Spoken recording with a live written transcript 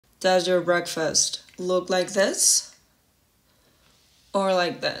Does your breakfast look like this or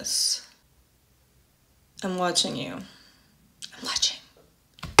like this? I'm watching you. I'm watching.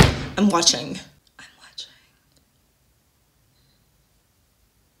 I'm watching. I'm watching.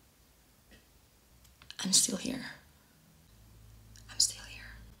 I'm still here. I'm still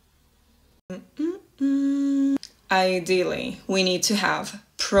here. Ideally, we need to have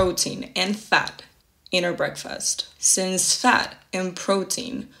protein and fat in our breakfast, since fat and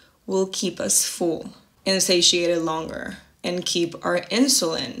protein will keep us full and satiated longer and keep our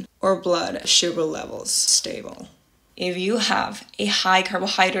insulin or blood sugar levels stable. If you have a high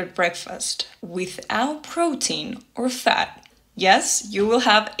carbohydrate breakfast without protein or fat, yes, you will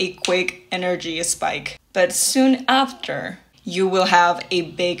have a quick energy spike, but soon after, you will have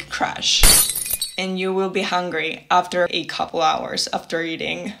a big crash and you will be hungry after a couple hours after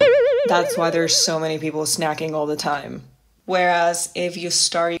eating. That's why there's so many people snacking all the time. Whereas if you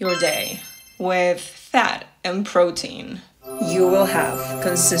start your day with fat and protein, you will have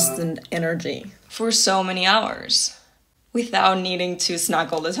consistent energy for so many hours without needing to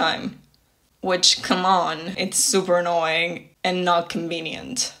snack all the time. Which, come on, it's super annoying and not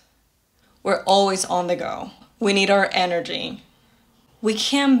convenient. We're always on the go. We need our energy. We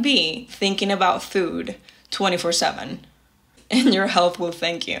can't be thinking about food 24/7, and your health will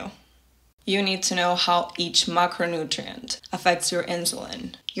thank you. You need to know how each macronutrient affects your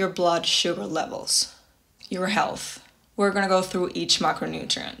insulin, your blood sugar levels, your health. We're gonna go through each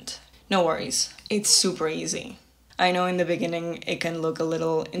macronutrient. No worries, it's super easy. I know in the beginning it can look a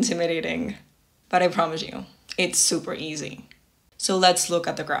little intimidating, but I promise you, it's super easy. So let's look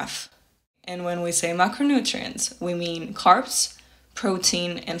at the graph. And when we say macronutrients, we mean carbs,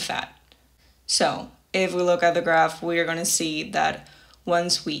 protein, and fat. So if we look at the graph, we are gonna see that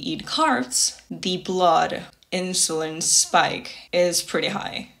once we eat carbs, the blood insulin spike is pretty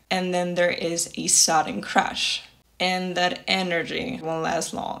high. And then there is a sudden crash, and that energy won't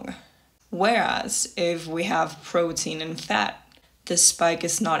last long. Whereas if we have protein and fat, the spike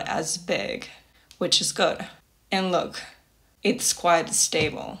is not as big, which is good. And look, it's quite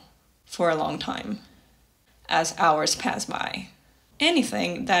stable for a long time as hours pass by.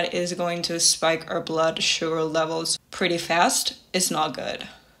 Anything that is going to spike our blood sugar levels pretty fast is not good.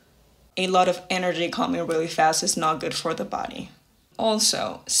 A lot of energy coming really fast is not good for the body.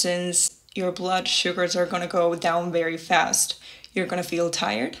 Also, since your blood sugars are going to go down very fast, you're going to feel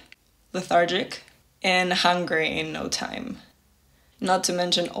tired, lethargic, and hungry in no time. Not to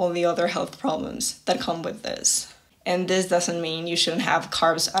mention all the other health problems that come with this. And this doesn't mean you shouldn't have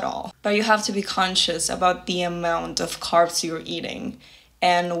carbs at all, but you have to be conscious about the amount of carbs you're eating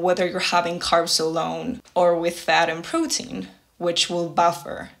and whether you're having carbs alone or with fat and protein, which will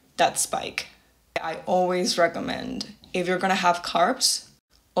buffer that spike. I always recommend, if you're gonna have carbs,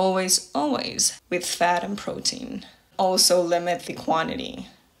 always with fat and protein. Also limit the quantity.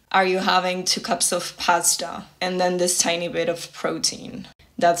 Are you having 2 cups of pasta and then this tiny bit of protein?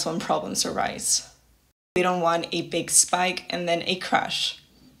 That's when problems arise. We don't want a big spike and then a crash.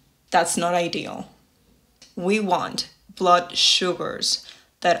 That's not ideal. We want blood sugars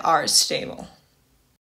that are stable.